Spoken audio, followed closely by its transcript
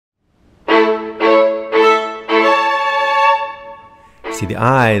See, the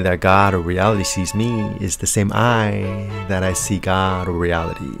eye that God or reality sees me is the same eye that I see God or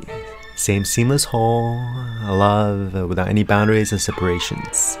reality. Same seamless whole, love without any boundaries and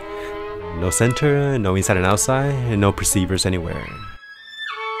separations. No center, no inside and outside, and no perceivers anywhere.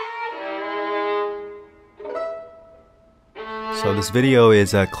 So this video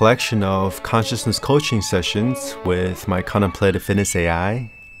is a collection of consciousness coaching sessions with my contemplative fitness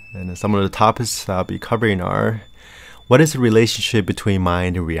AI. And some of the topics I'll be covering are: what is the relationship between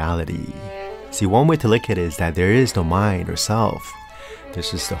mind and reality? See, one way to look at it is that there is no mind or self.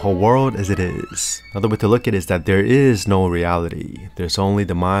 There's just the whole world as it is. Another way to look at it is that there is no reality. There's only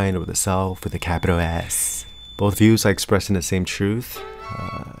the mind or the self with a capital S. Both views are expressing the same truth.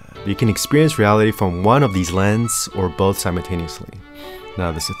 You can experience reality from one of these lenses or both simultaneously.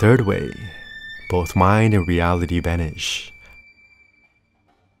 Now there's a third way. Both mind and reality vanish.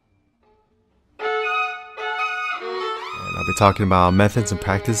 I'll be talking about methods and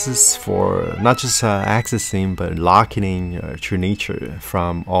practices for not just accessing but locking your true nature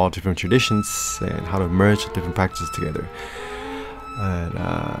from all different traditions and how to merge different practices together. And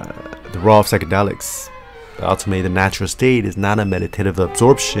the role of psychedelics. Ultimately, the natural state is not a meditative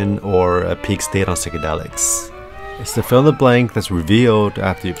absorption or a peak state on psychedelics. It's the fill in the blank that's revealed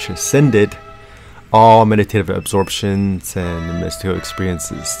after you've transcended all meditative absorptions and mystical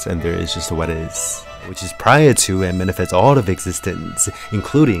experiences, and there is just what is, which is prior to and manifests all of existence,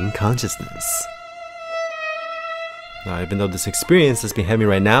 including consciousness. Now, even though this experience that's been having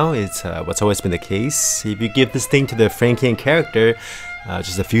right now is what's always been the case, if you give this thing to the Frankian character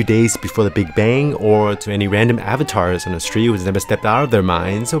just a few days before the Big Bang, or to any random avatars on the street who's never stepped out of their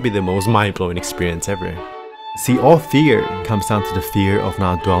minds, it'll be the most mind-blowing experience ever. See, all fear comes down to the fear of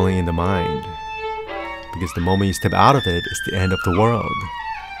not dwelling in the mind. Because the moment you step out of it, it's the end of the world.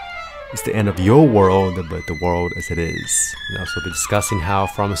 It's the end of your world, but the world as it is. And also we'll be discussing how,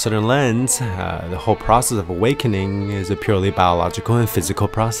 from a certain lens, the whole process of awakening is a purely biological and physical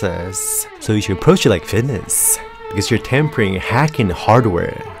process. So you should approach it like fitness, because you're tampering, hacking the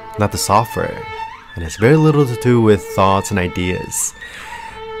hardware, not the software. And it's very little to do with thoughts and ideas.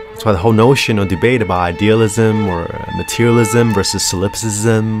 That's why the whole notion or debate about idealism or materialism versus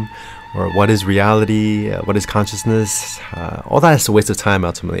solipsism, or what is reality, what is consciousness, all that is a waste of time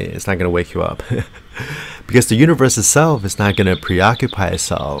ultimately. It's not going to wake you up. Because the universe itself is not going to preoccupy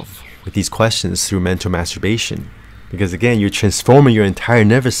itself with these questions through mental masturbation. Because again, you're transforming your entire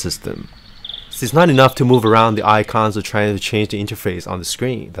nervous system. So it's not enough to move around the icons or trying to change the interface on the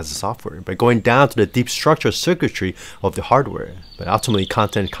screen, that's the software, but going down to the deep structural circuitry of the hardware. But ultimately,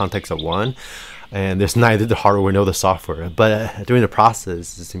 content and context are one. And there's neither the hardware nor the software. But during the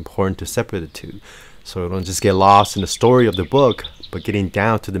process, it's important to separate the two. So don't just get lost in the story of the book, but getting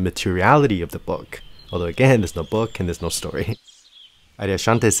down to the materiality of the book. Although again, there's no book and there's no story.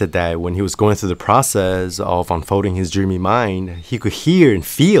 Adyashanti said that when he was going through the process of unfolding his dreamy mind, he could hear and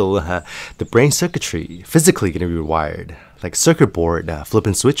feel the brain circuitry physically getting rewired, like circuit board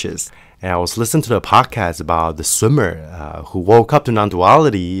flipping switches. And I was listening to a podcast about the swimmer who woke up to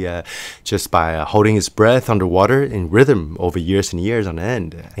non-duality just by holding his breath underwater in rhythm over years and years on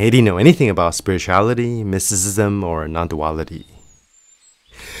end. And he didn't know anything about spirituality, mysticism, or non-duality.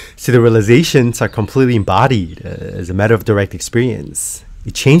 See, the realizations are completely embodied as a matter of direct experience.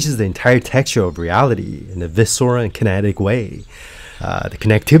 It changes the entire texture of reality in a visceral and kinetic way. The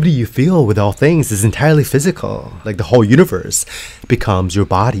connectivity you feel with all things is entirely physical. Like the whole universe becomes your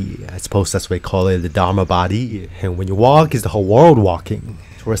body. I suppose that's what we call it, the Dharma body. And when you walk, is the whole world walking.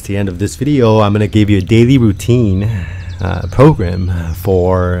 Towards the end of this video, I'm going to give you a daily routine program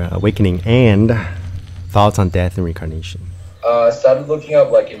for awakening and thoughts on death and reincarnation. I started looking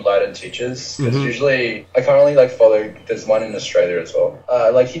up like enlightened teachers. Because usually I currently follow, there's one in Australia as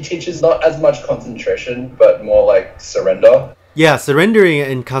well. He teaches not as much concentration, but more like surrender. Yeah, surrendering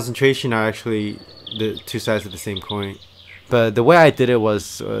and concentration are actually the two sides of the same coin. But the way I did it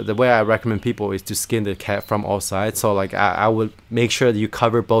was, the way I recommend people is to skin the cat from all sides. So I would make sure that you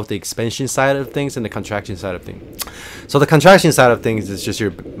cover both the expansion side of things and the contraction side of things. So the contraction side of things is just your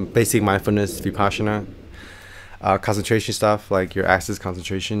basic mindfulness, Vipashayna. Concentration stuff, like your axis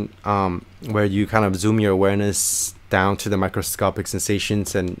concentration, where you kind of zoom your awareness down to the microscopic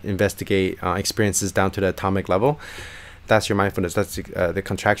sensations and investigate experiences down to the atomic level. That's your mindfulness. That's the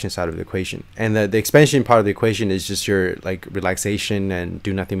contraction side of the equation. And the expansion part of the equation is just your relaxation and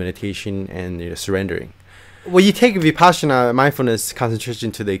do nothing meditation and surrendering. When you take Vipassana mindfulness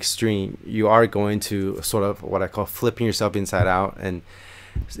concentration to the extreme, you are going to sort of what I call flipping yourself inside out and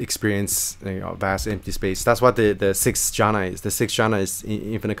experience vast empty space. That's what the sixth jhana is. The sixth jhana is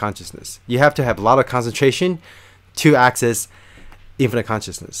infinite consciousness. You have to have a lot of concentration to access infinite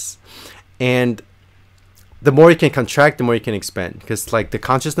consciousness. And the more you can contract, the more you can expand. Because like the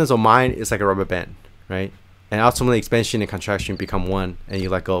consciousness of mind is like a rubber band, right? And ultimately expansion and contraction become one, and you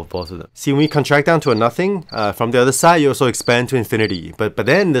let go of both of them. See, when you contract down to a nothing, from the other side, you also expand to infinity. But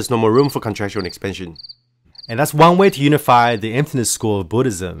then there's no more room for contraction and expansion. And that's one way to unify the emptiness school of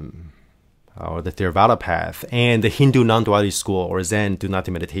Buddhism, or the Theravada path, and the Hindu non-duality school, or Zen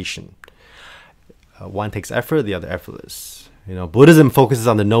do-nothing meditation. One takes effort, the other effortless. You know, Buddhism focuses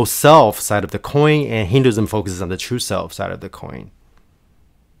on the no-self side of the coin, and Hinduism focuses on the true self side of the coin.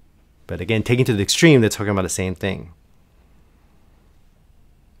 But again, taken to the extreme, they're talking about the same thing.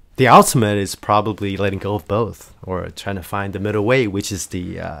 The ultimate is probably letting go of both, or trying to find the middle way, which is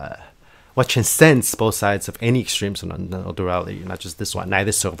the what transcends both sides of any extremes of non-duality, not just this one,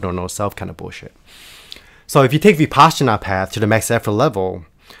 neither self nor no self kind of bullshit. So if you take Vipassana path to the max effort level,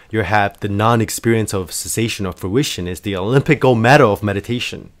 you have the non-experience of cessation or fruition is the Olympic gold medal of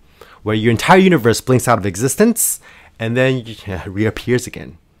meditation, where your entire universe blinks out of existence and then reappears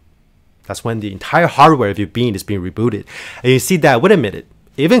again. That's when the entire hardware of your being is being rebooted. And you see that, wait a minute,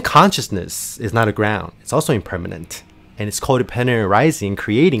 even consciousness is not a ground. It's also impermanent. And it's codependent arising,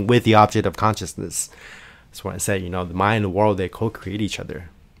 creating with the object of consciousness. That's why I said, you know, the mind and the world, they co-create each other,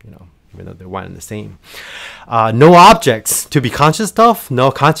 you know, even though they're one and the same. No objects to be conscious of,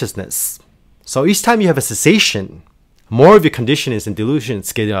 no consciousness. So each time you have a cessation, more of your conditionings and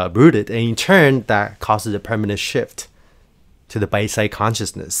delusions get rooted, and in turn, that causes a permanent shift to the bite-sized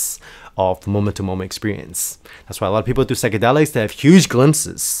consciousness of moment-to-moment experience. That's why a lot of people do psychedelics. They have huge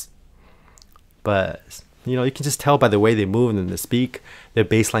glimpses, but you know, you can just tell by the way they move and they speak, their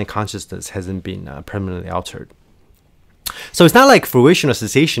baseline consciousness hasn't been permanently altered. So it's not like fruition or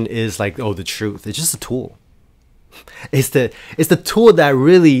cessation is like, oh, the truth. It's just a tool. It's the tool that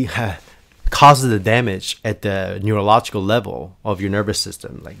really causes the damage at the neurological level of your nervous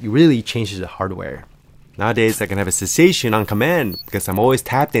system. Like, it really changes the hardware. Nowadays, I can have a cessation on command because I'm always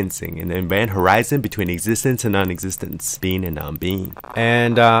tap dancing in the event horizon between existence and non-existence, being and non-being.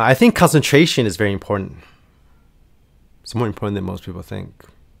 And I think concentration is very important. It's more important than most people think.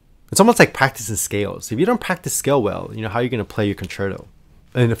 It's almost like practicing scales. If you don't practice scale well, you know, how are you going to play your concerto?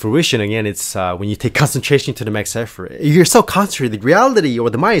 And the fruition, again, it's when you take concentration to the max effort. You're so concentrated, the reality or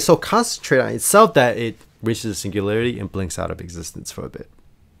the mind is so concentrated on itself that it reaches a singularity and blinks out of existence for a bit.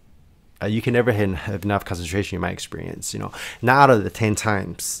 You can never have enough concentration in my experience, you know, not out of the 10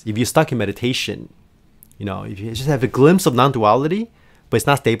 times. If you're stuck in meditation, you know, if you just have a glimpse of non-duality, but it's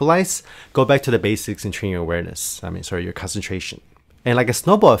not stabilized, go back to the basics and train your awareness. Your concentration. And like a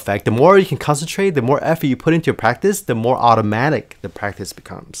snowball effect, the more you can concentrate, the more effort you put into your practice, the more automatic the practice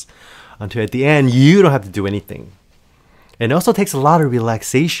becomes. Until at the end, you don't have to do anything. And it also takes a lot of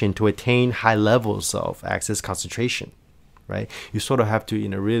relaxation to attain high levels of access concentration. Right? You sort of have to, you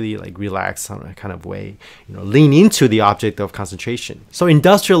know, really like relax on a kind of way, you know, lean into the object of concentration. So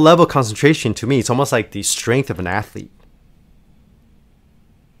industrial level concentration, to me, it's almost like the strength of an athlete.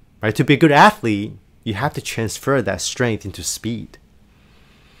 Right? To be a good athlete, you have to transfer that strength into speed.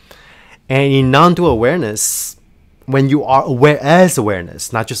 And in non-dual awareness, when you are aware as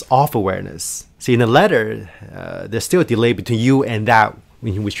awareness, not just off awareness. See, in the latter, there's still a delay between you and that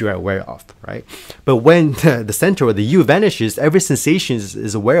in which you are aware of, right? But when the center or the you vanishes, every sensation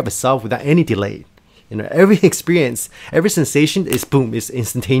is aware of itself without any delay. You know, every experience, every sensation is boom, is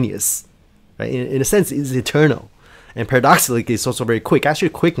instantaneous, right? In a sense, it's eternal. And paradoxically, it's also very quick. Actually,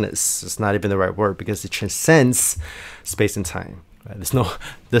 quickness is not even the right word because it transcends space and time. Right?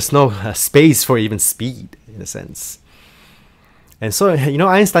 There's no space for even speed, in a sense. And so, you know,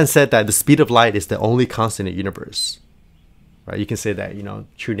 Einstein said that the speed of light is the only constant in the universe. Right? You can say that, you know,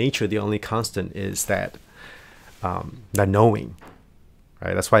 true nature, the only constant is that knowing.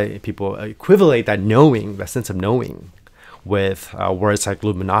 Right? That's why people equivalent that knowing, that sense of knowing, with words like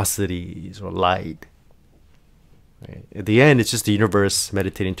luminosities or light. Right? At the end, it's just the universe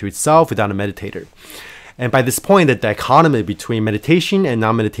meditating to itself without a meditator. And by this point, the dichotomy between meditation and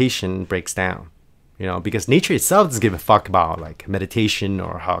non-meditation breaks down. You know, because nature itself doesn't give a fuck about like meditation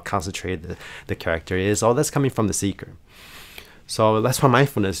or how concentrated the character is. All that's coming from the seeker. So that's why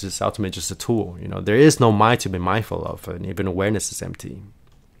mindfulness is ultimately just a tool. You know, there is no mind to be mindful of, and even awareness is empty.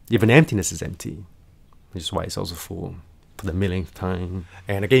 Even emptiness is empty, which is why it's also full for the millionth time.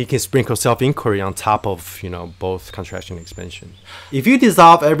 And again, you can sprinkle self-inquiry on top of, you know, both contraction and expansion. If you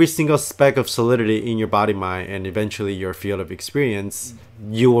dissolve every single speck of solidity in your body, mind, and eventually your field of experience,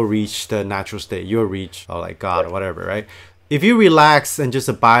 you will reach the natural state. You'll reach, oh, like God or whatever, right? If you relax and just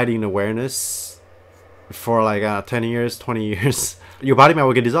abide in awareness for like 10 years, 20 years, your body mind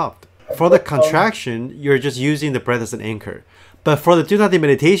will get dissolved. For the contraction, you're just using the breath as an anchor. But for the do nothing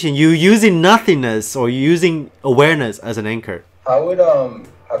meditation, you're using nothingness or you're using awareness as an anchor. How would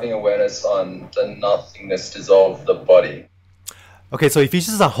having awareness on the nothingness dissolve the body? Okay, so if you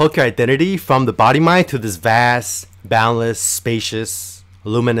just unhook your identity from the body mind to this vast, boundless, spacious,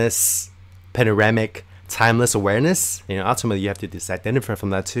 luminous, panoramic, timeless awareness, ultimately you have to disidentify from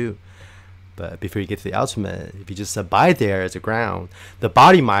that too. But before you get to the ultimate, if you just abide there as a ground, the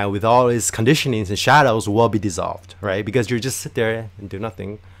body mind with all its conditionings and shadows will be dissolved, right? Because you just sit there and do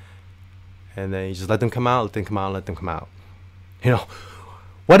nothing. And then you just let them come out, let them come out, let them come out.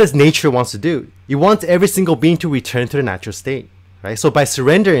 What does nature wants to do? It wants every single being to return to the natural state, right? So by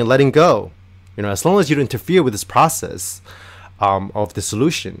surrendering and letting go, as long as you don't interfere with this process of the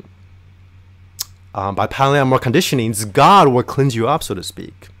solution, by piling on more conditionings, God will cleanse you up, so to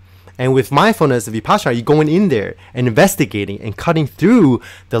speak. And with mindfulness and Vipassana, you're going in there and investigating and cutting through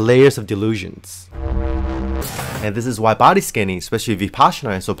the layers of delusions. And this is why body scanning, especially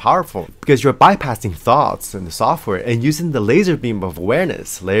Vipassana, is so powerful. Because you're bypassing thoughts and the software and using the laser beam of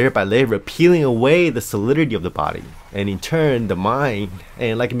awareness, layer by layer, peeling away the solidity of the body. And in turn, the mind,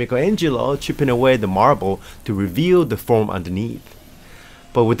 and like Michelangelo, chipping away the marble to reveal the form underneath.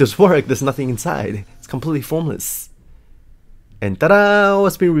 But with this work, there's nothing inside. It's completely formless. And ta-da!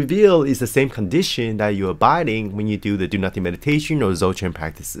 What's being revealed is the same condition that you're abiding when you do the do nothing meditation or Dzogchen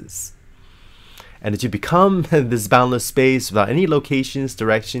practices. And that you become this boundless space without any locations,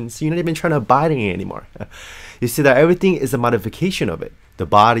 directions. You're not even trying to abide in it anymore. You see that everything is a modification of it. The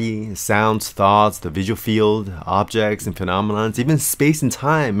body, sounds, thoughts, the visual field, objects and phenomena, even space and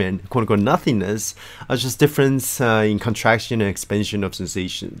time and quote-unquote nothingness are just difference in contraction and expansion of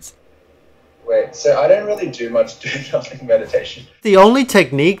sensations. Wait, so I don't really do much do nothing meditation. The only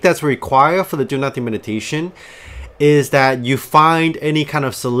technique that's required for the do nothing meditation is that you find any kind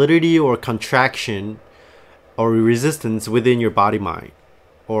of solidity or contraction or resistance within your body mind,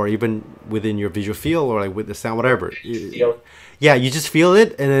 or even within your visual field, or like with the sound, whatever. Yeah, you just feel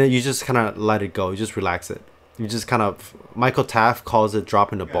it and then you just kind of let it go. You just relax it. You just kind of, Michael Taft calls it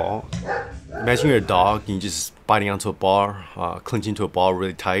dropping the ball. Imagine you're a dog and you're just biting onto a ball, clenching to a ball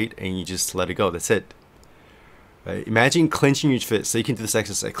really tight, and you just let it go. That's it. Right? Imagine clenching your fist. So you can do this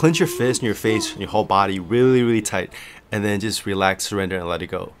exercise. Clench your fist and your face and your whole body really, really tight, and then just relax, surrender, and let it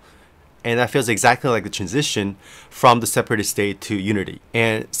go. And that feels exactly like the transition from the separated state to unity.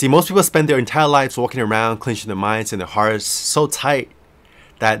 And see, most people spend their entire lives walking around, clenching their minds and their hearts so tight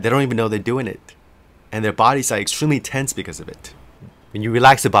that they don't even know they're doing it. And their bodies are extremely tense because of it. When you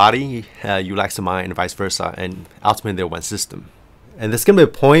relax the body, you relax the mind, and vice versa, and ultimately they're one system. And there's going to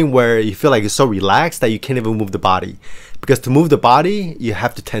be a point where you feel like you're so relaxed that you can't even move the body. Because to move the body, you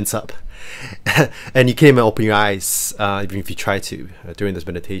have to tense up. And you can't even open your eyes, even if you try to, during this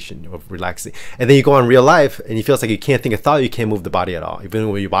meditation of relaxing. And then you go on real life, and it feels like you can't think a thought, you can't move the body at all. Even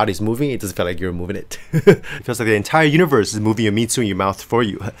when your body's moving, it doesn't feel like you're moving it. It feels like the entire universe is moving your mitsu in your mouth for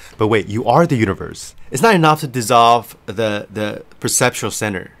you. But wait, you are the universe. It's not enough to dissolve the perceptual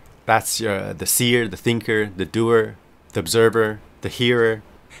center. That's the seer, the thinker, the doer, the observer, the hearer.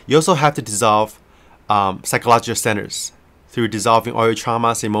 You also have to dissolve psychological centers through dissolving all your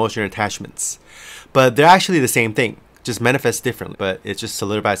traumas, emotional attachments. But they're actually the same thing, just manifest differently, but it's just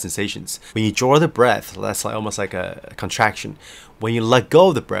solidified sensations. When you draw the breath, that's like almost like a contraction. When you let go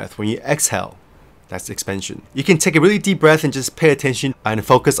of the breath, when you exhale, that's expansion. You can take a really deep breath and just pay attention and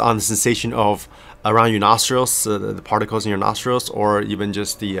focus on the sensation of around your nostrils, the particles in your nostrils, or even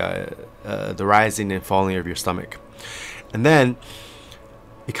just the rising and falling of your stomach. And then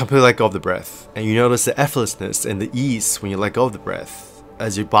you completely let go of the breath, and you notice the effortlessness and the ease when you let go of the breath,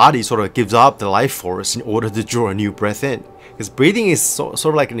 as your body sort of gives up the life force in order to draw a new breath in. Because breathing is sort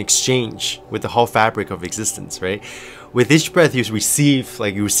of like an exchange with the whole fabric of existence, right? With each breath, you receive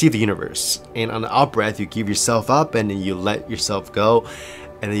the universe, and on the out breath, you give yourself up, and then you let yourself go,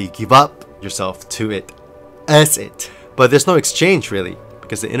 and then you give up yourself to it as it. But there's no exchange really,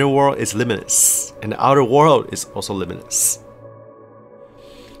 because the inner world is limitless, and the outer world is also limitless.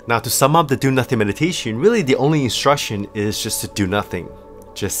 Now, to sum up the do nothing meditation, really the only instruction is just to do nothing,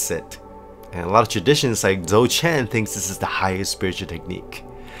 just sit. And a lot of traditions like Dzogchen thinks this is the highest spiritual technique.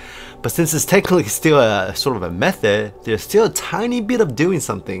 But since it's technically still a sort of a method, there's still a tiny bit of doing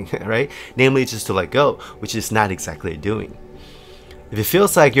something, right? Namely just to let go, which is not exactly doing. If it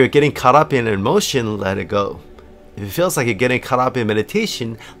feels like you're getting caught up in an emotion, let it go. If it feels like you're getting caught up in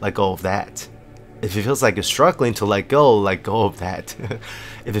meditation, let go of that. If it feels like you're struggling to let go of that.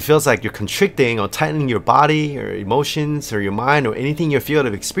 If it feels like you're constricting or tightening your body or emotions or your mind or anything in your field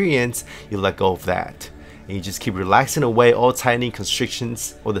of experience, you let go of that. and you just keep relaxing away all tightening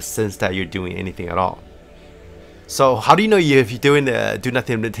constrictions or the sense that you're doing anything at all. So how do you know if you're doing the do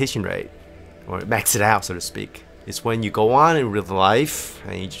nothing meditation right, or max it out, so to speak? It's when you go on in real life,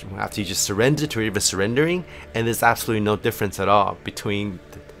 and after you just surrender to even surrendering, and there's absolutely no difference at all between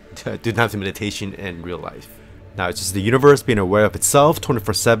do nothing meditation and real life. Now it's just the universe being aware of itself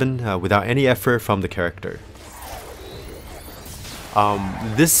 24/7 without any effort from the character.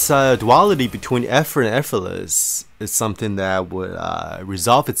 This duality between effort and effortless is something that would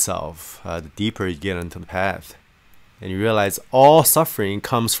resolve itself the deeper you get into the path. And you realize all suffering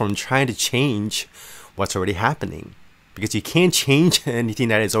comes from trying to change what's already happening, because you can't change anything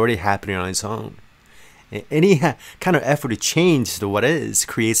that is already happening on its own. And any kind of effort to change the what is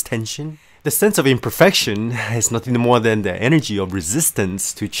creates tension. The sense of imperfection is nothing more than the energy of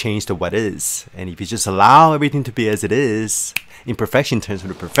resistance to change the what is. And if you just allow everything to be as it is, imperfection turns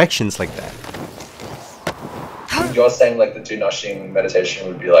into perfections like that. You're saying like the do nothing meditation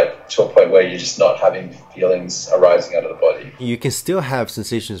would be like to a point where you're just not having feelings arising out of the body. You can still have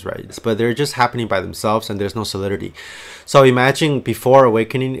sensations, right? But they're just happening by themselves and there's no solidity. So imagine before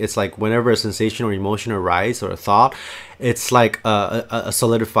awakening, it's like whenever a sensation or emotion arises or a thought, it's like a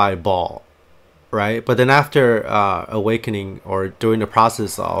solidified ball, right? But then after awakening or during the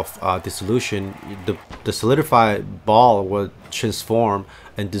process of dissolution, the solidified ball will transform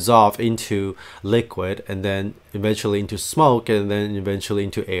and dissolve into liquid, and then eventually into smoke, and then eventually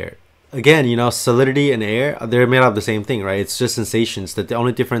into air. Again, you know, solidity and air, they're made of the same thing, right? It's just sensations. That the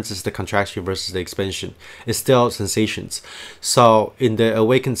only difference is the contraction versus the expansion. It's still sensations. So in the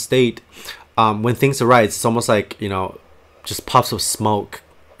awakened state, when things arise, it's almost like, you know, just puffs of smoke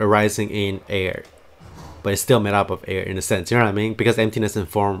arising in air, but it's still made up of air in a sense, you know what I mean? Because emptiness and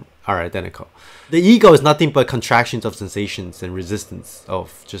form are identical. The ego is nothing but contractions of sensations and resistance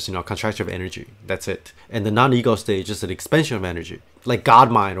of just, you know, contraction of energy. That's it. And the non-ego state is just an expansion of energy, like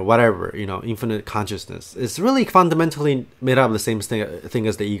God mind or whatever, you know, infinite consciousness. It's really fundamentally made up of the same thing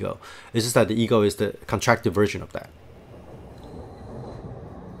as the ego. It's just that the ego is the contracted version of that.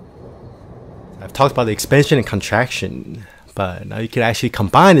 I've talked about the expansion and contraction, but now you can actually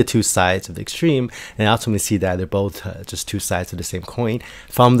combine the two sides of the extreme and ultimately see that they're both just two sides of the same coin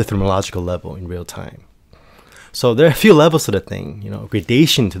from the phenomenological level in real time. So there are a few levels to the thing, you know,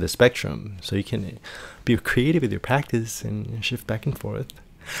 gradation to the spectrum. So you can be creative with your practice and shift back and forth.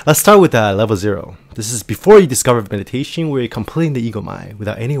 Let's start with level 0. This is before you discover meditation, where you're completing the ego mind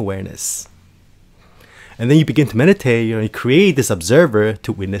without any awareness. And then you begin to meditate, you know, you create this observer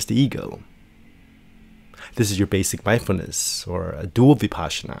to witness the ego. This is your basic mindfulness, or a dual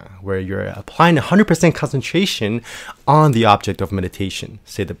Vipassana, where you're applying 100% concentration on the object of meditation,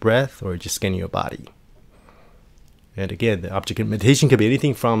 say the breath or just scanning your body. And again, the object of meditation can be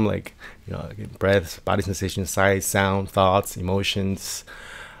anything from, like, you know, breath, body sensation, sight, sound, thoughts, emotions,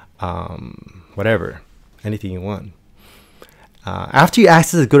 whatever, anything you want. After you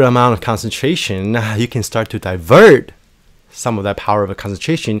access a good amount of concentration, you can start to divert some of that power of a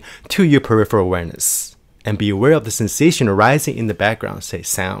concentration to your peripheral awareness. And be aware of the sensation arising in the background, say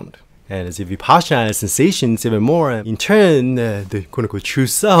sound. And as you Vipassana sensations even more, in turn, the quote-unquote true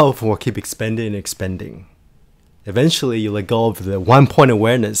self will keep expanding and expanding. Eventually, you let go of the one-point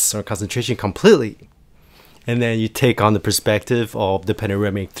awareness or concentration completely. And then you take on the perspective of the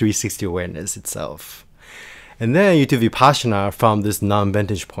panoramic 360 awareness itself. And then you do Vipassana from this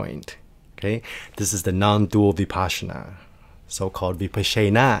non-vantage point. Okay, this is the non-dual Vipassana, so-called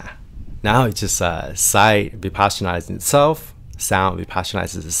Vipashayna. Now it's just sight Vipassanizing itself, sound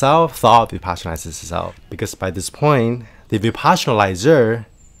Vipassanizes itself, thought Vipassanizes itself. Because by this point, the Vipassanalizer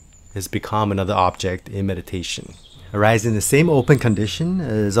has become another object in meditation, arising in the same open condition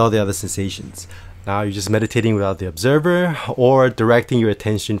as all the other sensations. Now you're just meditating without the observer or directing your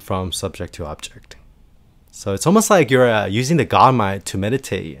attention from subject to object. So it's almost like you're using the God mind to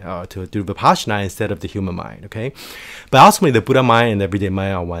meditate, to do Vipassana instead of the human mind, okay? But ultimately, the Buddha mind and the everyday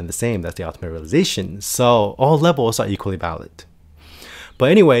mind are one and the same. That's the ultimate realization. So all levels are equally valid.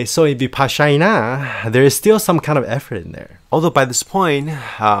 But anyway, so in Vipashayna, there is still some kind of effort in there. Although by this point,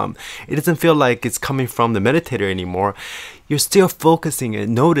 it doesn't feel like it's coming from the meditator anymore. You're still focusing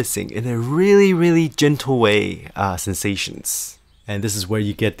and noticing in a really, really gentle way sensations. And this is where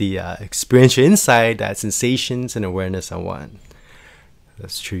you get the experiential insight that sensations and awareness are one.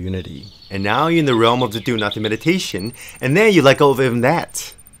 That's true unity. And now you're in the realm of the do nothing meditation, and then you let go of even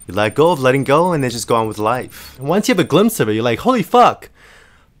that. You let go of letting go and then just go on with life. And once you have a glimpse of it, you're like, holy fuck!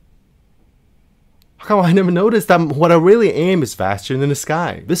 How come I never noticed that what I really am is vaster than the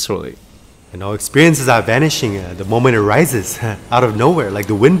sky, viscerally? And all experiences are vanishing the moment it rises, out of nowhere, like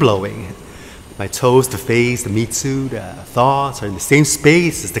the wind blowing. My toes, the face, the mitsu, the thoughts are in the same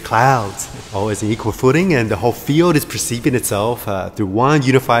space as the clouds, always in equal footing, and the whole field is perceiving itself through one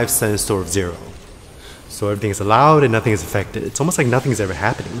unified sense store of zero. So everything is allowed and nothing is affected. It's almost like nothing is ever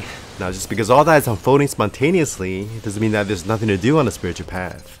happening. Now, just because all that is unfolding spontaneously, it doesn't mean that there's nothing to do on the spiritual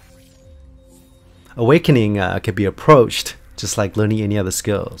path. Awakening can be approached just like learning any other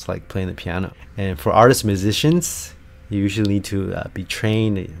skills, like playing the piano. And for artists and musicians, you usually need to be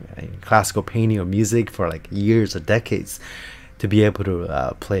trained in classical painting or music for like years or decades to be able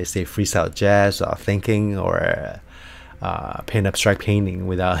to play, say, freestyle jazz without thinking, or paint abstract painting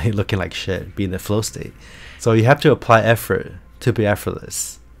without looking like shit, be in the flow state. So you have to apply effort to be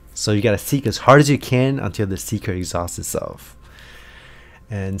effortless. So you gotta seek as hard as you can until the seeker exhausts itself.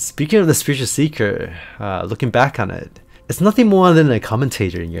 And speaking of the spiritual seeker, looking back on it, it's nothing more than a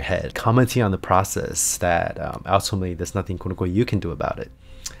commentator in your head, commenting on the process that ultimately there's nothing quote unquote you can do about it.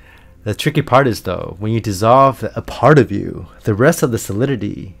 The tricky part is though, when you dissolve a part of you, the rest of the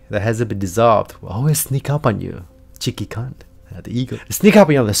solidity that hasn't been dissolved will always sneak up on you. Cheeky cunt, the ego. Sneak up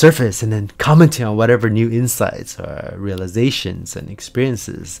on you on the surface and then commenting on whatever new insights or realizations and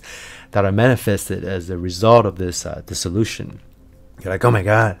experiences that are manifested as a result of this dissolution. You're like, oh my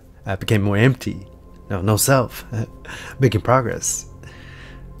god, I became more empty. No self. Making progress.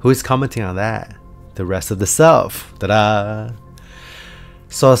 Who is commenting on that? The rest of the self. Ta-da!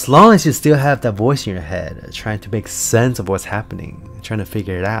 So as long as you still have that voice in your head trying to make sense of what's happening, trying to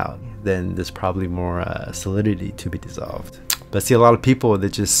figure it out, then there's probably more solidity to be dissolved. But I see a lot of people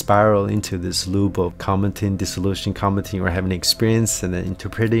that just spiral into this loop of commenting, dissolution, commenting, or having an experience and then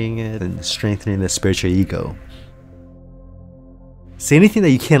interpreting it and strengthening the spiritual ego. See, anything that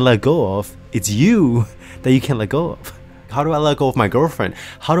you can't let go of, it's you that you can't let go of. How do I let go of my girlfriend?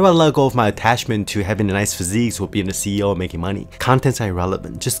 How do I let go of my attachment to having a nice physique or being a CEO and making money? Contents are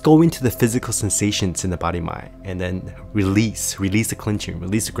irrelevant. Just go into the physical sensations in the body-mind and then release the clenching,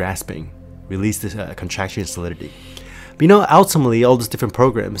 release the grasping, release the contraction and solidity. But you know, ultimately, all those different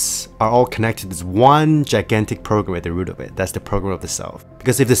programs are all connected. There's one gigantic program at the root of it. That's the program of the self.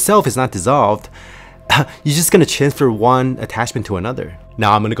 Because if the self is not dissolved, you're just going to transfer one attachment to another.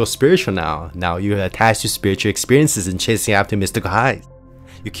 Now I'm going to go spiritual now. Now you're attached to spiritual experiences and chasing after mystical highs.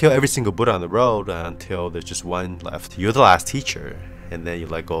 You kill every single Buddha on the road until there's just one left. You're the last teacher, and then you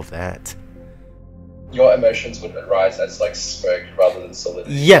let go of that. Your emotions would arise as like smoke rather than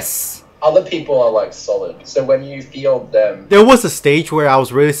solidity. Yes. Other people are like solid. So when you feel them... There was a stage where I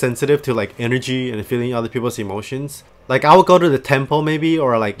was really sensitive to like energy and feeling other people's emotions. Like I would go to the temple maybe,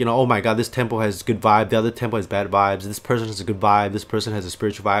 or like, you know, oh my god, this temple has good vibe, the other temple has bad vibes, this person has a good vibe, this person has a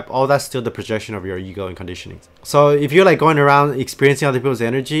spiritual vibe. All that's still the projection of your ego and conditioning. So if you're like going around experiencing other people's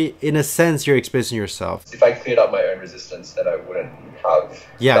energy, in a sense you're experiencing yourself. If I cleared up my own resistance, then I wouldn't have...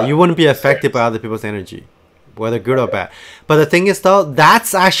 Yeah, you wouldn't be affected by other people's energy, whether good or bad. But the thing is though,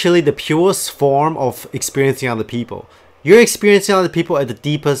 that's actually the purest form of experiencing other people. You're experiencing other people at the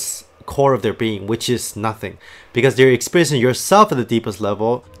deepest core of their being, which is nothing, because they're experiencing yourself at the deepest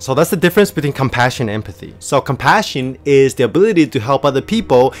level. So that's the difference between compassion and empathy. So compassion is the ability to help other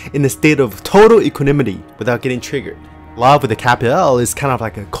people in a state of total equanimity without getting triggered. Love with a capital L is kind of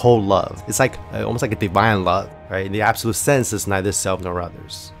like a cold love. It's like almost like a divine love, right? In the absolute sense, it's neither self nor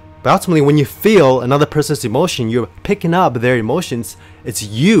others. But ultimately, when you feel another person's emotion, you're picking up their emotions. It's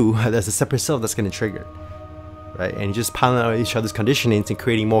you as a separate self that's getting triggered, right? And you just piling on each other's conditionings and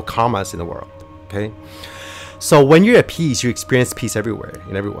creating more karmas in the world, okay? So when you're at peace, you experience peace everywhere,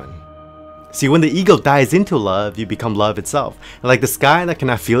 in everyone. See, when the ego dies into love, you become love itself. And like the sky that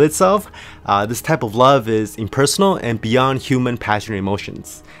cannot feel itself, this type of love is impersonal and beyond human passion or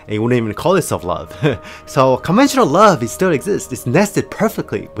emotions. And you wouldn't even call itself love. So conventional love, it still exists. It's nested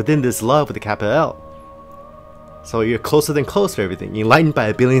perfectly within this love with a capital L. So you're closer than close to everything, enlightened by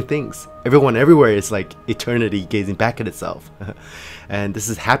a billion things. Everyone everywhere is like eternity gazing back at itself. And this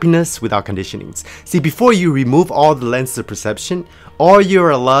is happiness without conditionings. See, before you remove all the lenses of perception, all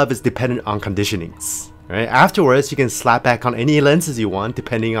your love is dependent on conditionings. Right? Afterwards, you can slap back on any lenses you want,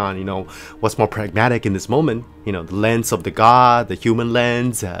 depending on, you know, what's more pragmatic in this moment. You know, the lens of the God, the human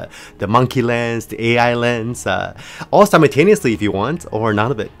lens, the monkey lens, the AI lens, all simultaneously if you want, or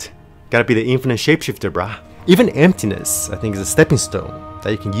none of it. Gotta be the infinite shapeshifter, brah. Even emptiness, I think, is a stepping stone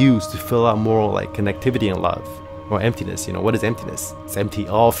that you can use to fill out more like connectivity and love. Or emptiness, you know, what is emptiness? It's empty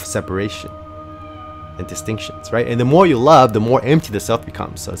of separation and distinctions, right? And the more you love, the more empty the self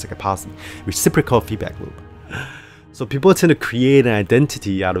becomes. So it's like a positive, reciprocal feedback loop. So people tend to create an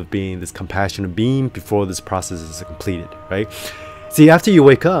identity out of being this compassionate being before this process is completed, right? See, after you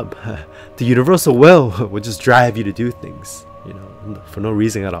wake up, the universal will just drive you to do things, you know, for no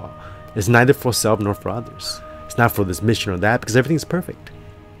reason at all. It's neither for self nor for others. It's not for this mission or that, because everything's perfect.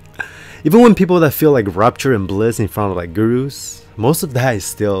 Even when people that feel like rapture and bliss in front of like gurus, most of that is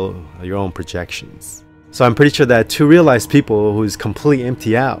still your own projections. So I'm pretty sure that to realize people who's completely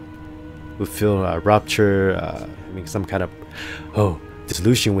empty out, who feel rapture, some kind of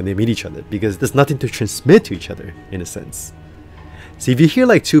dissolution when they meet each other, because there's nothing to transmit to each other in a sense. So if you hear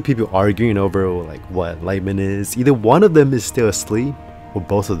like two people arguing over like what enlightenment is, either one of them is still asleep or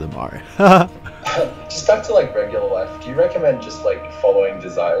both of them are. Just back to like regular life, do you recommend just like following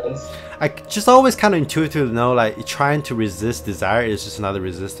desires? I just always kind of intuitively know like trying to resist desire is just another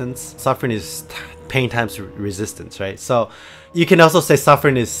resistance. Suffering is pain times resistance, right? So you can also say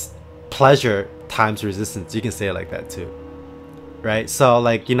suffering is pleasure times resistance. You can say it like that too, right? So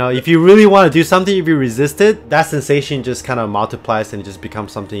like, you know, if you really want to do something, if you resist it, that sensation just kind of multiplies and it just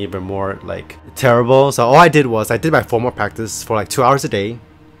becomes something even more like terrible. So all I did was I did my formal practice for like 2 hours a day,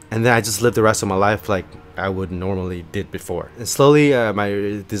 and then I just lived the rest of my life like I would normally did before. And slowly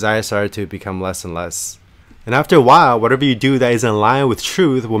my desire started to become less and less. And after a while, whatever you do that is in line with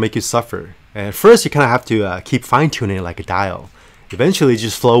truth will make you suffer. And at first you kind of have to keep fine-tuning it like a dial. Eventually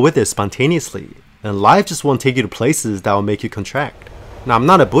just flow with it spontaneously. And life just won't take you to places that will make you contract. Now, I'm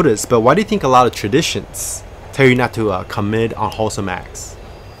not a Buddhist, but why do you think a lot of traditions tell you not to commit unwholesome acts?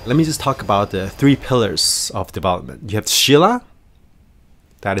 Let me just talk about the 3 pillars of development. You have Shila,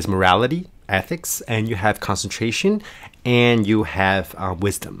 that is morality, ethics, and you have concentration, and you have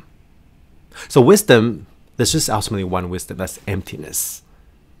wisdom. So wisdom, there's just ultimately one wisdom, that's emptiness.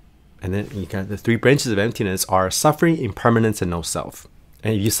 And then you got the 3 branches of emptiness are suffering, impermanence, and no self.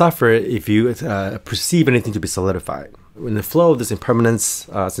 And if you suffer, if you perceive anything to be solidified, in the flow of this impermanence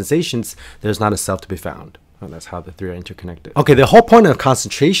sensations, there's not a self to be found. And that's how the 3 are interconnected. Okay, the whole point of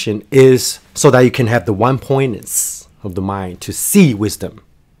concentration is so that you can have the one pointness of the mind to see wisdom.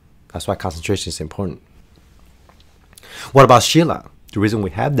 That's why concentration is important. What about Shila? The reason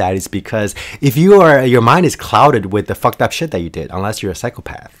we have that is because if your mind is clouded with the fucked up shit that you did, unless you're a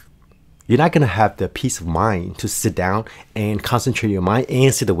psychopath, you're not going to have the peace of mind to sit down and concentrate your mind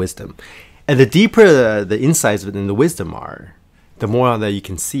and see the wisdom. And the deeper the insights within the wisdom are, the more that you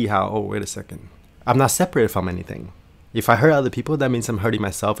can see how, oh, wait a second, I'm not separated from anything. If I hurt other people, that means I'm hurting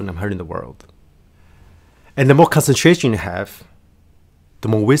myself and I'm hurting the world. And the more concentration you have, the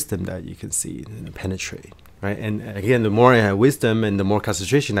more wisdom that you can see and penetrate, right? And again, the more wisdom and the more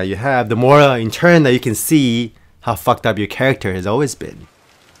concentration that you have, the more in turn that you can see how fucked up your character has always been.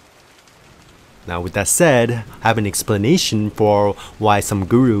 Now, with that said, I have an explanation for why some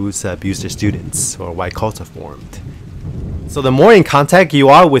gurus abuse their students or why cults are formed. So the more in contact you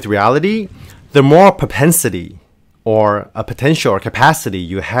are with reality, the more propensity or a potential or capacity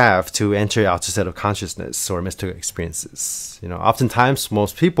you have to enter out a set of consciousness or mystical experiences. You know, oftentimes,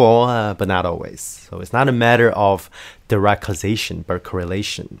 most people, but not always. So it's not a matter of direct causation, but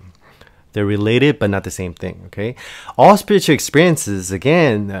correlation. They're related, but not the same thing, okay? All spiritual experiences,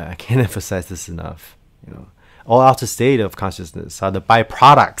 again, I can't emphasize this enough, you know, all altered state of consciousness are the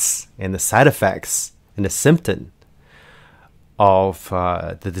byproducts and the side effects and the symptom of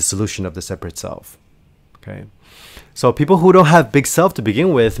the dissolution of the separate self, okay? So people who don't have big self to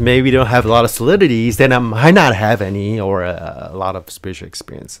begin with, maybe don't have a lot of solidities, then might not have any or a lot of spiritual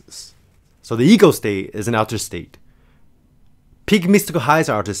experiences. So the ego state is an outer state. Peak mystical highs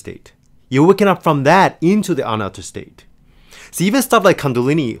are outer state. You're waking up from that into the unouter state. So even stuff like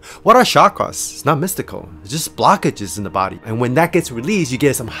Kundalini, what are chakras? It's not mystical. It's just blockages in the body. And when that gets released, you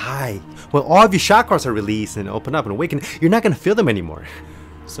get some high. When all of your chakras are released and open up and awaken, you're not going to feel them anymore.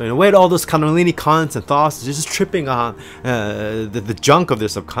 So in a way, all those Kundalini comments and thoughts are just tripping on the junk of their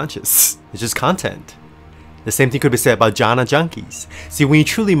subconscious. It's just content. The same thing could be said about jhana junkies. See, when you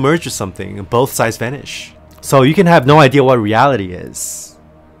truly merge with something, both sides vanish. So you can have no idea what reality is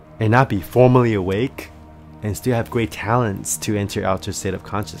and not be formally awake and still have great talents to enter outer state of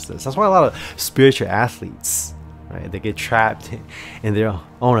consciousness. That's why a lot of spiritual athletes, right, they get trapped in their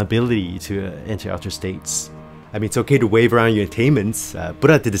own ability to enter outer states. I mean, it's okay to wave around your attainments.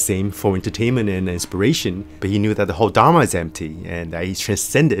 Buddha did the same for entertainment and inspiration, but he knew that the whole Dharma is empty and that he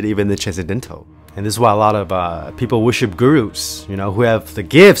transcended even the transcendental. And this is why a lot of people worship gurus, you know, who have the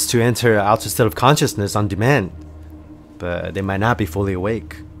gifts to enter outer state of consciousness on demand, but they might not be fully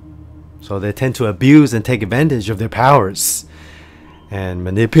awake. So they tend to abuse and take advantage of their powers and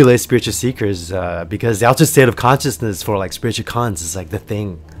manipulate spiritual seekers because the outer state of consciousness for like spiritual cons is like the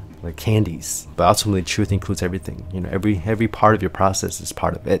thing, like candies. But ultimately, truth includes everything. You know, every part of your process is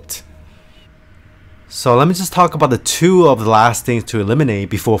part of it. So let me just talk about the 2 of the last things to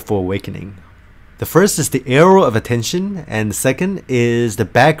eliminate before full awakening. The first is the arrow of attention, and the second is the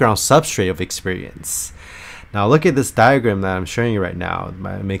background substrate of experience. Now look at this diagram that I'm showing you right now.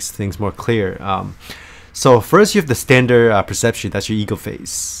 It makes things more clear. So first you have the standard perception, that's your ego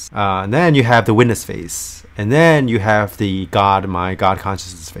phase. And then you have the witness phase. And then you have the God mind, God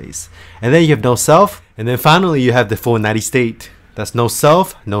consciousness phase. And then you have no self. And then finally you have the full 90 state. That's no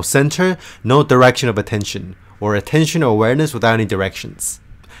self, no center, no direction of attention. Or attention or awareness without any directions.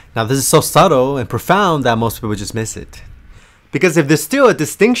 Now this is so subtle and profound that most people just miss it. Because if there's still a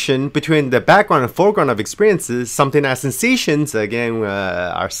distinction between the background and foreground of experiences, something as sensations, again,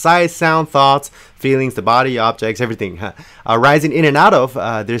 our sight, sound, thoughts, feelings, the body, objects, everything, arising in and out of,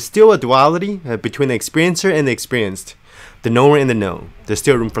 there's still a duality between the experiencer and the experienced, the knower and the known. There's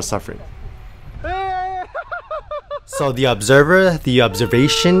still room for suffering. So the observer, the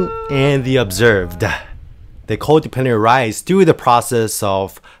observation, and the observed, they codependently arise through the process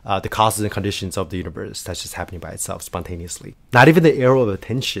of the causes and conditions of the universe that's just happening by itself spontaneously. Not even the arrow of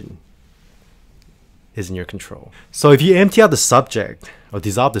attention is in your control. So if you empty out the subject or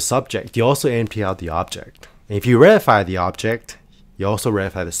dissolve the subject, you also empty out the object. And if you ratify the object, you also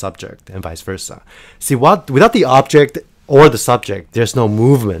ratify the subject, and vice versa. See, without the object or the subject, there's no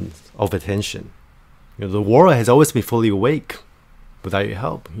movement of attention. The world has always been fully awake without your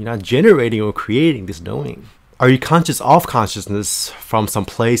help. You're not generating or creating this knowing. Are you conscious of consciousness from some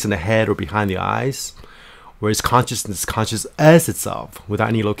place in the head or behind the eyes? Or is consciousness conscious as itself, without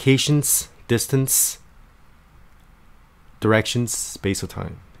any locations, distance, directions, space or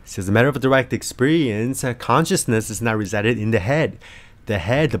time? So as a matter of direct experience, consciousness is not resided in the head. The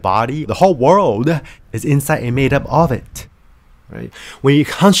head, the body, the whole world is inside and made up of it. Right? When you're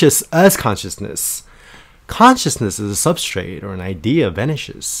conscious as consciousness, consciousness as a substrate or an idea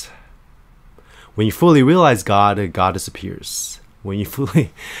vanishes. When you fully realize God, God disappears. When you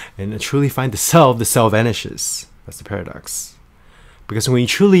fully and truly find the self vanishes. That's the paradox. Because when you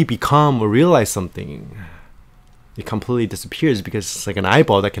truly become or realize something, it completely disappears because it's like an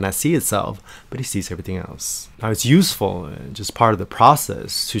eyeball that cannot see itself, but it sees everything else. Now it's useful, just part of the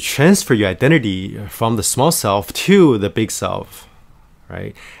process, to transfer your identity from the small self to the big self.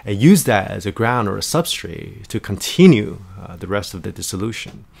 Right? And use that as a ground or a substrate to continue the rest of the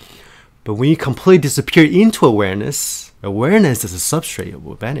dissolution. But when you completely disappear into awareness, awareness as a substrate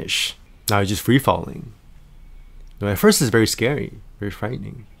will vanish. Now you're just free-falling. Now, at first it's very scary, very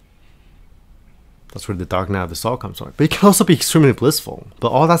frightening. That's where the dark night of the soul comes from. But it can also be extremely blissful. But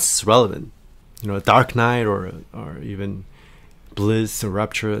all that's irrelevant. A dark night or even bliss or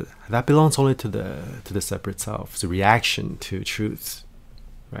rapture, that belongs only to the separate self. It's a reaction to truth.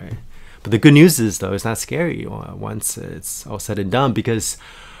 Right? But the good news is, though, it's not scary once it's all said and done, because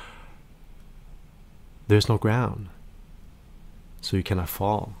there's no ground, so you cannot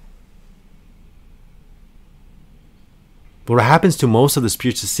fall. But what happens to most of the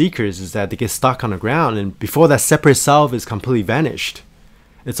spiritual seekers is that they get stuck on the ground, and before that separate self is completely vanished,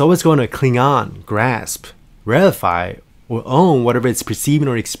 it's always going to cling on, grasp, ratify, or own whatever it's perceiving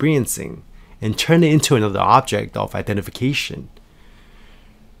or experiencing, and turn it into another object of identification.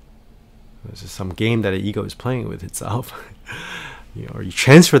 This is some game that the ego is playing with itself. Or you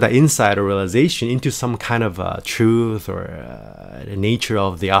transfer that insight or realization into some kind of truth or the nature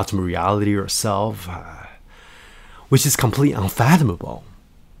of the ultimate reality or self, which is completely unfathomable.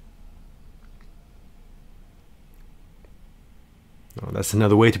 That's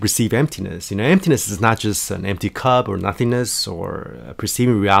another way to perceive emptiness. Emptiness is not just an empty cup or nothingness or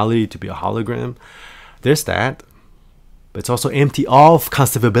perceiving reality to be a hologram. There's that. But it's also empty of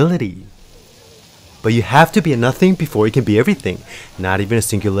conceivability. But you have to be a nothing before you can be everything, not even a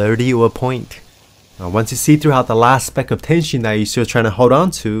singularity or a point. Once you see through how the last speck of tension that you're still trying to hold on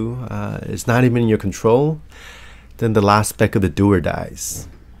to is not even in your control, then the last speck of the doer dies.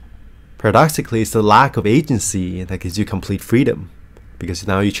 Paradoxically, it's the lack of agency that gives you complete freedom, because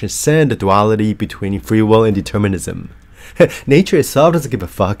now you transcend the duality between free will and determinism. Nature itself doesn't give a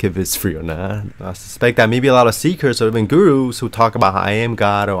fuck if it's free or not. I suspect that maybe a lot of seekers or even gurus who talk about I am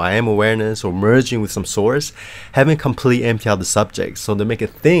God or I am awareness or merging with some source haven't completely emptied out the subject. So they make a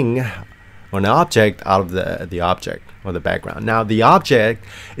thing or an object out of the object or the background. Now the object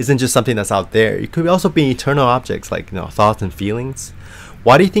isn't just something that's out there. It could also be eternal objects like thoughts and feelings.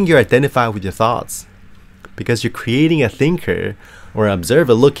 Why do you think you're identified with your thoughts? Because you're creating a thinker or an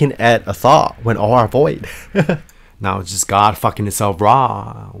observer looking at a thought when all are void. Now it's just God fucking itself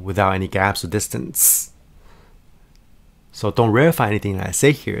raw without any gaps or distance. So don't rareify anything that I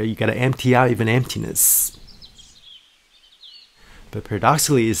say here. You gotta empty out even emptiness. But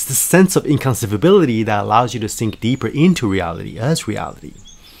paradoxically, it's this sense of inconceivability that allows you to sink deeper into reality as reality.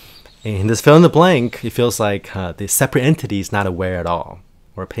 And in this fill in the blank, it feels like the separate entity is not aware at all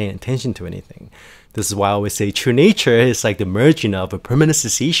or paying attention to anything. This is why I always say true nature is like the merging of a permanent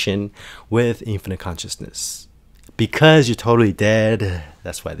cessation with infinite consciousness. Because you're totally dead,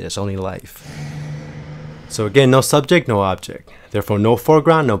 that's why there's only life. So again, no subject, no object. Therefore, no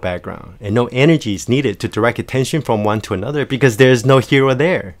foreground, no background. And no energy is needed to direct attention from one to another because there's no here or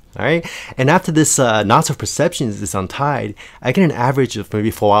there. All right? And after this knots of perceptions is untied, I get an average of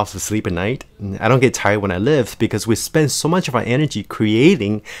maybe 4 hours of sleep a night. I don't get tired when I live because we spend so much of our energy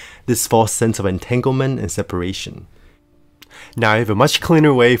creating this false sense of entanglement and separation. Now I have a much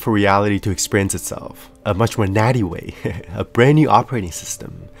cleaner way for reality to experience itself. A much more natty way. A brand new operating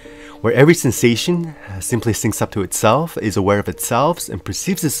system. Where every sensation simply syncs up to itself, is aware of itself, and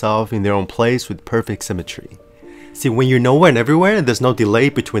perceives itself in their own place with perfect symmetry. See, when you're nowhere and everywhere, there's no delay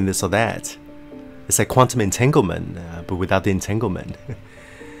between this or that. It's like quantum entanglement, but without the entanglement.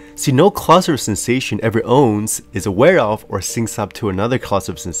 See, no cluster of sensation ever owns, is aware of, or syncs up to another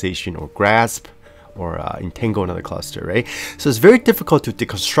cluster of sensation, or grasp, or entangle another cluster, right? So it's very difficult to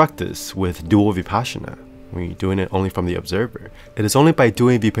deconstruct this with dual Vipassana, when you're doing it only from the observer. It is only by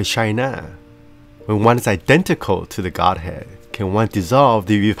doing Vipashayna, when one is identical to the Godhead, can one dissolve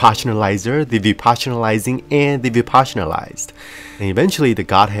the Vipassanalizer, the Vipassanalizing, and the Vipassanalized. And eventually the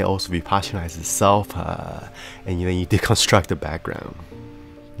Godhead also Vipassanalizes itself, and then you deconstruct the background.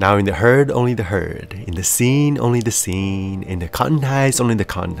 Now in the herd, only the herd. In the scene, only the scene. In the contexts, only the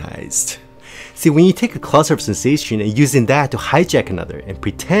context. See, when you take a cluster of sensation and using that to hijack another and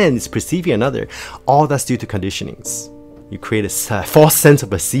pretend it's perceiving another, all that's due to conditionings. You create a false sense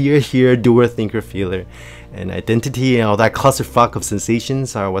of a seer, hearer, doer, thinker, feeler, and identity and all that clusterfuck of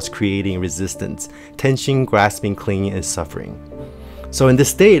sensations are what's creating resistance, tension, grasping, clinging, and suffering. So in this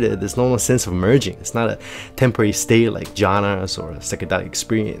state, there's no sense of merging. It's not a temporary state like jhanas or a psychedelic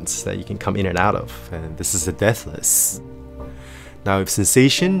experience that you can come in and out of, and this is a deathless. Now, if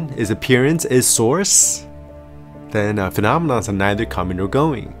sensation is appearance, is source, then phenomena are neither coming nor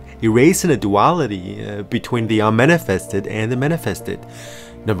going, erasing the duality between the unmanifested and the manifested.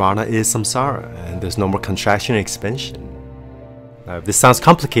 Nirvana is samsara, and there's no more contraction and expansion. Now, if this sounds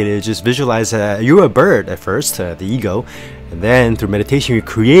complicated, just visualize you're a bird at first, the ego, and then through meditation you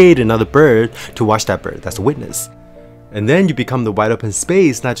create another bird to watch that bird, that's a witness. And then you become the wide open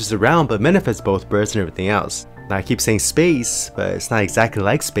space, not just around, but manifests both birds and everything else. Now I keep saying space, but it's not exactly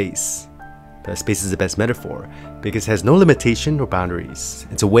like space. But space is the best metaphor, because it has no limitation or boundaries.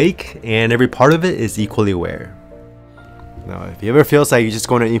 It's awake, and every part of it is equally aware. Now, if it ever feels like you're just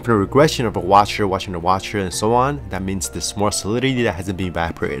going to infinite regression of a watcher watching a watcher and so on, that means there's more solidity that hasn't been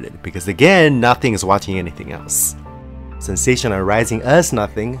evaporated, because again, nothing is watching anything else. Sensation arising as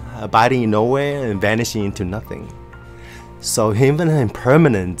nothing, abiding in nowhere, and vanishing into nothing. So even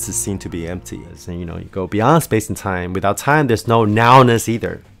impermanence is seen to be empty. And you go beyond space and time. Without time, there's no nowness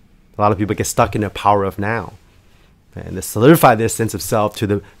either. A lot of people get stuck in the power of now. And they solidify their sense of self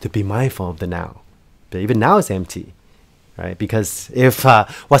to be mindful of the now. But even now is empty. Right? Because if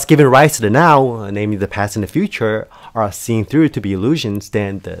what's giving rise to the now, namely the past and the future, are seen through to be illusions,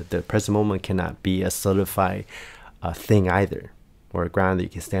 then the present moment cannot be a solidified thing either, or a ground that you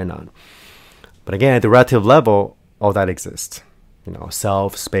can stand on. But again, at the relative level, all that exists.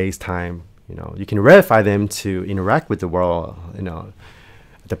 Self, space, time. You can ratify them to interact with the world, at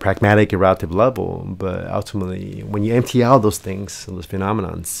the pragmatic and relative level. But ultimately, when you empty out those things, those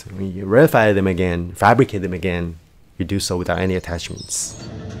phenomenons, when you ratify them again, fabricate them again, you do so without any attachments.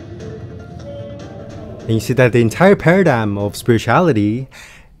 And you see that the entire paradigm of spirituality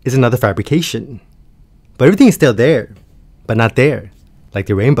is another fabrication. But everything is still there, but not there, like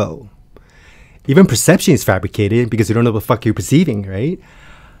the rainbow. Even perception is fabricated because you don't know what the fuck you're perceiving, right?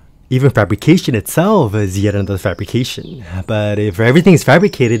 Even fabrication itself is yet another fabrication. But if everything is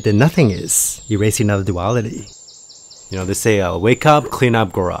fabricated, then nothing is, erasing another duality. They say, wake up, clean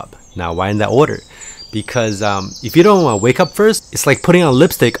up, grow up. Now, why in that order? Because if you don't wake up first, it's like putting on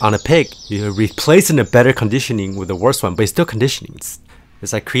lipstick on a pig. You're replacing the better conditioning with the worst one, but it's still conditioning.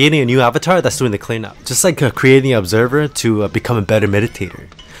 It's like creating a new avatar that's doing the cleanup. Just like creating an observer to become a better meditator.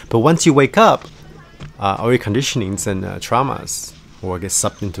 But once you wake up, all your conditionings and traumas will get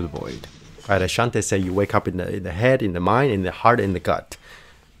sucked into the void. Right, Ashante said you wake up in the head, in the mind, in the heart, in the gut.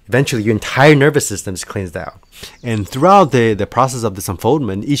 Eventually, your entire nervous system is cleansed out. And throughout the process of this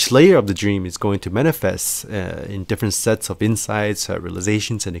unfoldment, each layer of the dream is going to manifest in different sets of insights,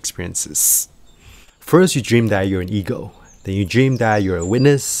 realizations, and experiences. First, you dream that you're an ego. Then you dream that you're a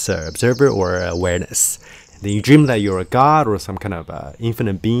witness, observer, or awareness. Then you dream that you're a god or some kind of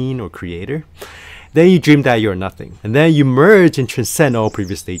infinite being or creator. Then you dream that you're nothing. And then you merge and transcend all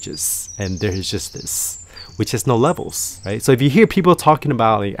previous stages. And there is just this, which has no levels, right? So if you hear people talking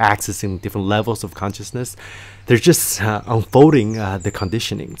about like accessing different levels of consciousness, they're just unfolding the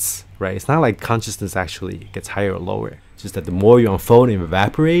conditionings, right? It's not like consciousness actually gets higher or lower. It's just that the more you unfold and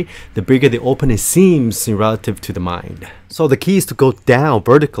evaporate, the bigger the opening seems in relative to the mind. So the key is to go down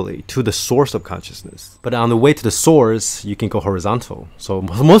vertically to the source of consciousness. But on the way to the source, you can go horizontal. So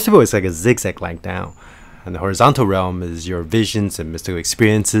most people, it's like a zigzag line down. And the horizontal realm is your visions and mystical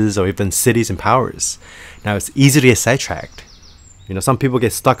experiences, or even cities and powers. Now, it's easy to get sidetracked. You know, some people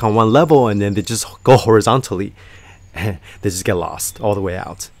get stuck on one level and then they just go horizontally. They just get lost all the way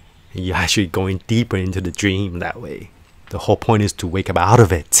out. And you're actually going deeper into the dream that way. The whole point is to wake up out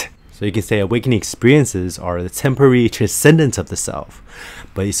of it. So you can say awakening experiences are the temporary transcendence of the self.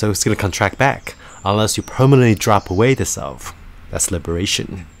 But so it's going to contract back unless you permanently drop away the self. That's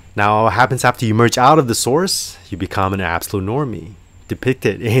liberation. Now, what happens after you merge out of the source? You become an absolute normie,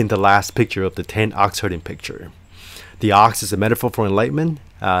 depicted in the last picture of the 10 ox herding picture. The ox is a metaphor for enlightenment.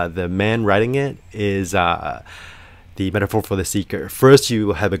 The man writing it is the metaphor for the seeker. First,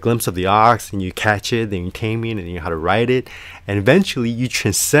 you have a glimpse of the ox, and you catch it, then you tame it, and you know how to ride it. And eventually, you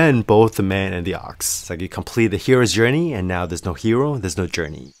transcend both the man and the ox. It's like you complete the hero's journey, and now there's no hero, there's no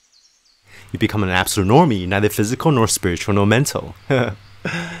journey. You become an absolute normie, neither physical nor spiritual nor mental.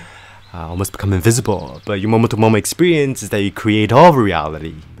 Almost become invisible, but your moment-to-moment experience is that you create all of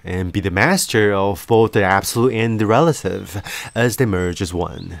reality and be the master of both the absolute and the relative as they merge as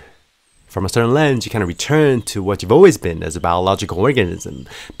one. From a certain lens, you kind of return to what you've always been as a biological organism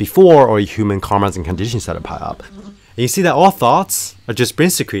before all your human karmas and conditions started to pile up. And you see that all thoughts are just brain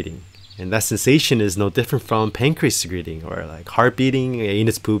secreting, and that sensation is no different from pancreas secreting, or like heart beating,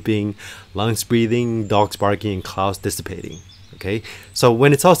 anus pooping, lungs breathing, dogs barking, and clouds dissipating. Okay, so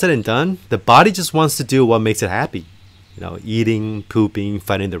when it's all said and done, the body just wants to do what makes it happy. You know, eating, pooping,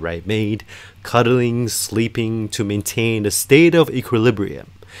 finding the right mate, cuddling, sleeping to maintain a state of equilibrium.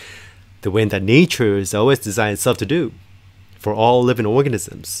 The way that nature is always designed itself to do for all living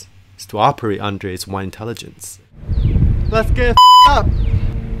organisms is to operate under its one intelligence. Let's get up!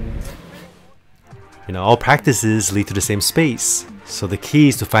 You know, all practices lead to the same space. So the key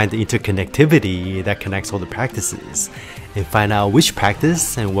is to find the interconnectivity that connects all the practices and find out which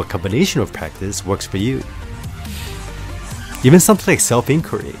practice and what combination of practice works for you. Even something like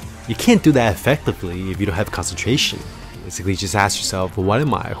self-inquiry, you can't do that effectively if you don't have concentration. Basically, just ask yourself, what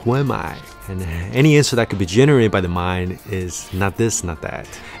am I? Who am I? And any answer that could be generated by the mind is not this, not that.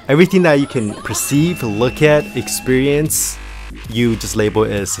 Everything that you can perceive, look at, experience, you just label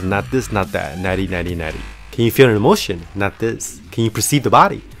it as not this, not that, natty, natty, natty. Can you feel an emotion? Not this. Can you perceive the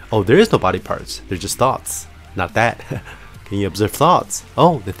body? Oh, there is no body parts. They're just thoughts. Not that. Can you observe thoughts?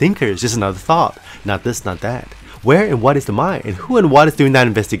 Oh, the thinker is just another thought. Not this, not that. Where and what is the mind? And who and what is doing that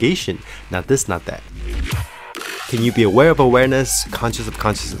investigation? Not this, not that. Can you be aware of awareness, conscious of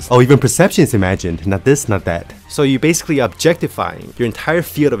consciousness? Oh, even perception is imagined. Not this, not that. So you're basically objectifying your entire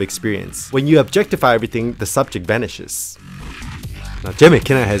field of experience. When you objectify everything, the subject vanishes. Now, Jim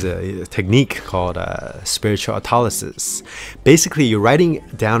McKenna has a technique called spiritual autolysis. Basically, you're writing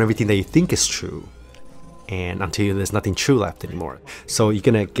down everything that you think is true, and until there's nothing true left anymore. So you're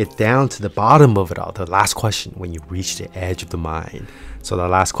gonna get down to the bottom of it all, the last question, when you reach the edge of the mind. So the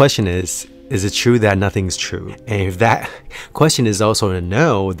last question is it true that nothing's true? And if that question is also a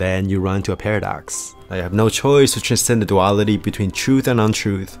no, then you run into a paradox. You have no choice to transcend the duality between truth and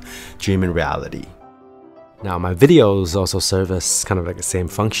untruth, dream and reality. Now, my videos also serve as kind of like the same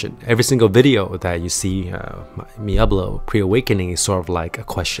function. Every single video that you see me upload pre-awakening is sort of like a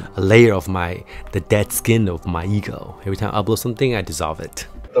question, a layer of the dead skin of my ego. Every time I upload something, I dissolve it.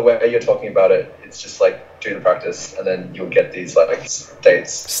 The way you're talking about it, it's just like do the practice and then you'll get these like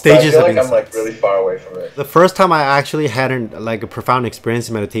stages. Stages so I feel like I'm like really far away from it. The first time I actually had a profound experience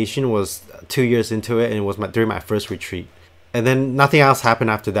in meditation was 2 years into it, and it was during my first retreat. And then nothing else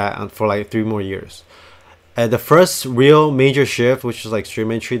happened after that for like 3 more years. The first real major shift, which was like stream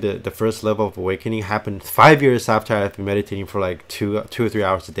entry, the first level of awakening, happened 5 years after I've been meditating for like 2 or 3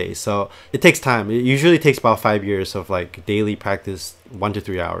 hours a day. So it takes time. It usually takes about 5 years of like daily practice, 1 to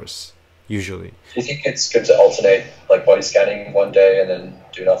 3 hours, usually. Do you think it's good to alternate like body scanning one day and then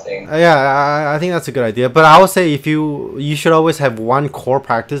do nothing? Yeah, I think that's a good idea. But I would say you should always have one core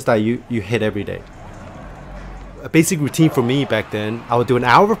practice that you hit every day. A basic routine for me back then, I would do an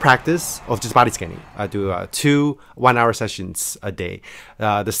hour of practice of just body scanning. I do 2 1-hour sessions a day.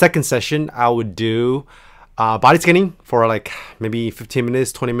 The second session, I would do body scanning for like maybe 15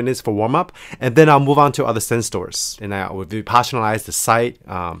 minutes, 20 minutes for warm-up. And then I'll move on to other sense doors. And I will Vipassana the sight,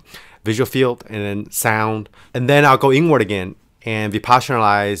 visual field, and then sound. And then I'll go inward again and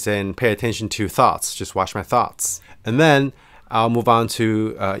Vipassana and pay attention to thoughts. Just watch my thoughts. And then I'll move on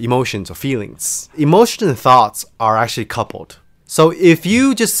to emotions or feelings. Emotions and thoughts are actually coupled. So if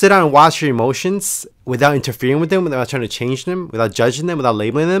you just sit down and watch your emotions without interfering with them, without trying to change them, without judging them, without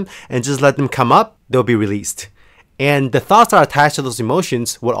labeling them, and just let them come up, they'll be released. And the thoughts that are attached to those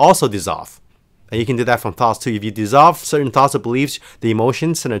emotions will also dissolve. And you can do that from thoughts too. If you dissolve certain thoughts or beliefs, the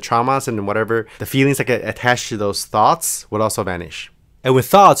emotions and the traumas and whatever, the feelings that get attached to those thoughts will also vanish. And with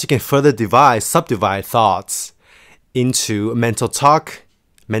thoughts, you can further subdivide thoughts into mental talk,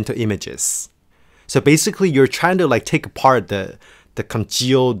 mental images. So basically, you're trying to like take apart the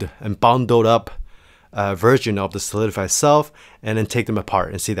congealed and bundled up version of the solidified self, and then take them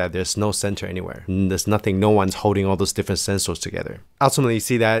apart and see that there's no center anywhere. And there's nothing, no one's holding all those different sensors together. Ultimately, you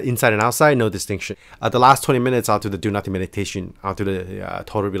see that inside and outside, no distinction. The last 20 minutes, I'll do the do nothing meditation. I'll do the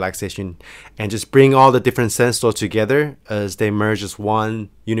total relaxation and just bring all the different sensors together as they merge as one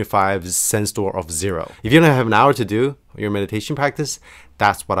unified sense door of zero. If you don't have an hour to do your meditation practice,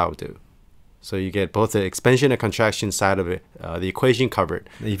 that's what I would do. So you get both the expansion and contraction side of it, the equation covered.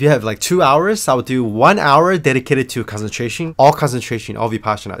 If you have like 2 hours, I would do 1 hour dedicated to concentration, all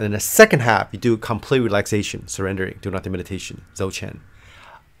Vipassana. And then the second half, you do complete relaxation, surrendering, do nothing meditation, Dzogchen.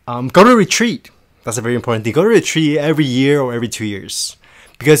 Go to retreat. That's a very important thing. Go to retreat every year or every 2 years.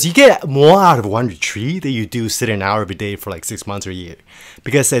 Because you get more out of one retreat than you do sitting an hour every day for like 6 months or a year.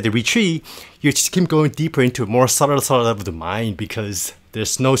 Because at the retreat, you just keep going deeper into a more subtle level of the mind, because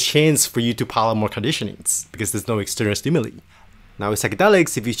there's no chance for you to pile up more conditionings because there's no external stimuli. Now with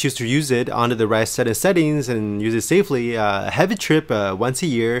psychedelics, if you choose to use it under the right set of settings and use it safely, a heavy trip once a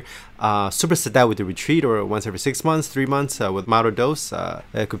year, superset that with a retreat, or once every 6 months, 3 months with milder dose,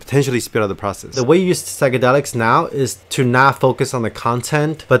 it could potentially speed up the process. The way you use psychedelics now is to not focus on the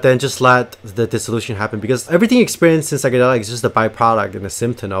content, but then just let the dissolution happen, because everything experienced in psychedelics is just a byproduct and a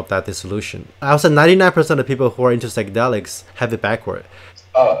symptom of that dissolution. I would say 99% of people who are into psychedelics have it backward.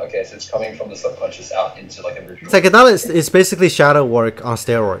 Oh, okay, so it's coming from the subconscious out into like a visual. Psychedelics is basically shadow work on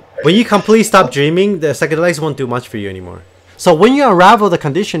steroid. When you completely stop dreaming, the psychedelics won't do much for you anymore. So when you unravel the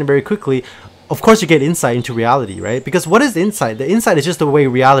condition very quickly, of course you get insight into reality, right? Because what is insight? The insight is just the way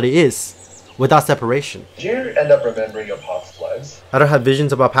reality is, without separation. Do you end up remembering your past lives? I don't have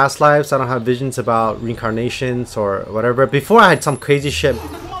visions about past lives. I don't have visions about reincarnations or whatever. Before I had some crazy shit.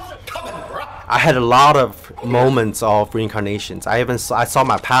 I had a lot of moments of reincarnations. I saw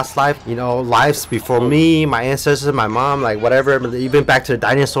my past life, you know, lives before me, my ancestors, my mom, like whatever, even back to the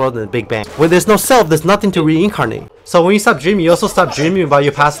dinosaurs and the Big Bang. When there's no self, there's nothing to reincarnate. So when you stop dreaming, you also stop dreaming about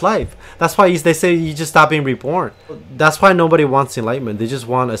your past life. That's why they say you just stop being reborn. That's why nobody wants enlightenment. They just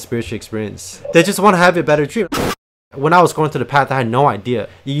want a spiritual experience. They just want to have a better dream. When I was going through the path, I had no idea.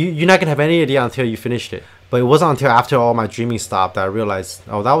 You're not going to have any idea until you finished it. But it wasn't until after all my dreaming stopped that I realized,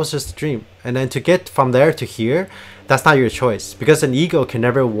 oh, that was just a dream. And then to get from there to here, that's not your choice. Because an ego can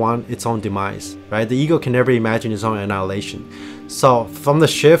never want its own demise, right? The ego can never imagine its own annihilation. So from the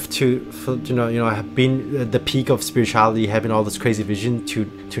shift to being at the peak of spirituality, having all this crazy vision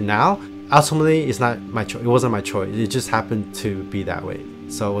to now, ultimately it's not my choice. It wasn't my choice. It just happened to be that way.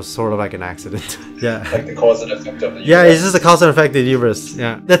 So it was sort of like an accident. Yeah. Like the cause and effect of the universe. Yeah, it's just a cause and effect of the universe.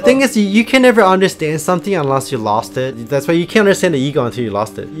 Yeah. The thing is, you can never understand something unless you lost it. That's why you can't understand the ego until you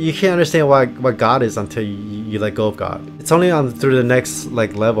lost it. You can't understand what God is until you let go of God. It's only through the next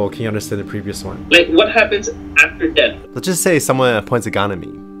level can you understand the previous one. Like, what happens after death? Let's just say someone points a gun at me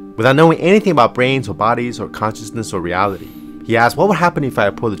without knowing anything about brains or bodies or consciousness or reality. He asked, what would happen if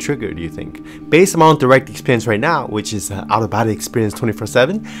I pull the trigger, do you think? Based on direct experience right now, which is out-of-body experience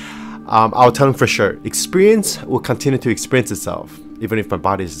 24/7, I'll tell him for sure, experience will continue to experience itself, even if my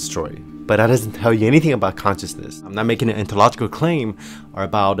body is destroyed. But that doesn't tell you anything about consciousness. I'm not making an ontological claim or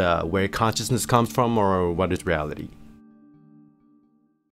about where consciousness comes from or what is reality.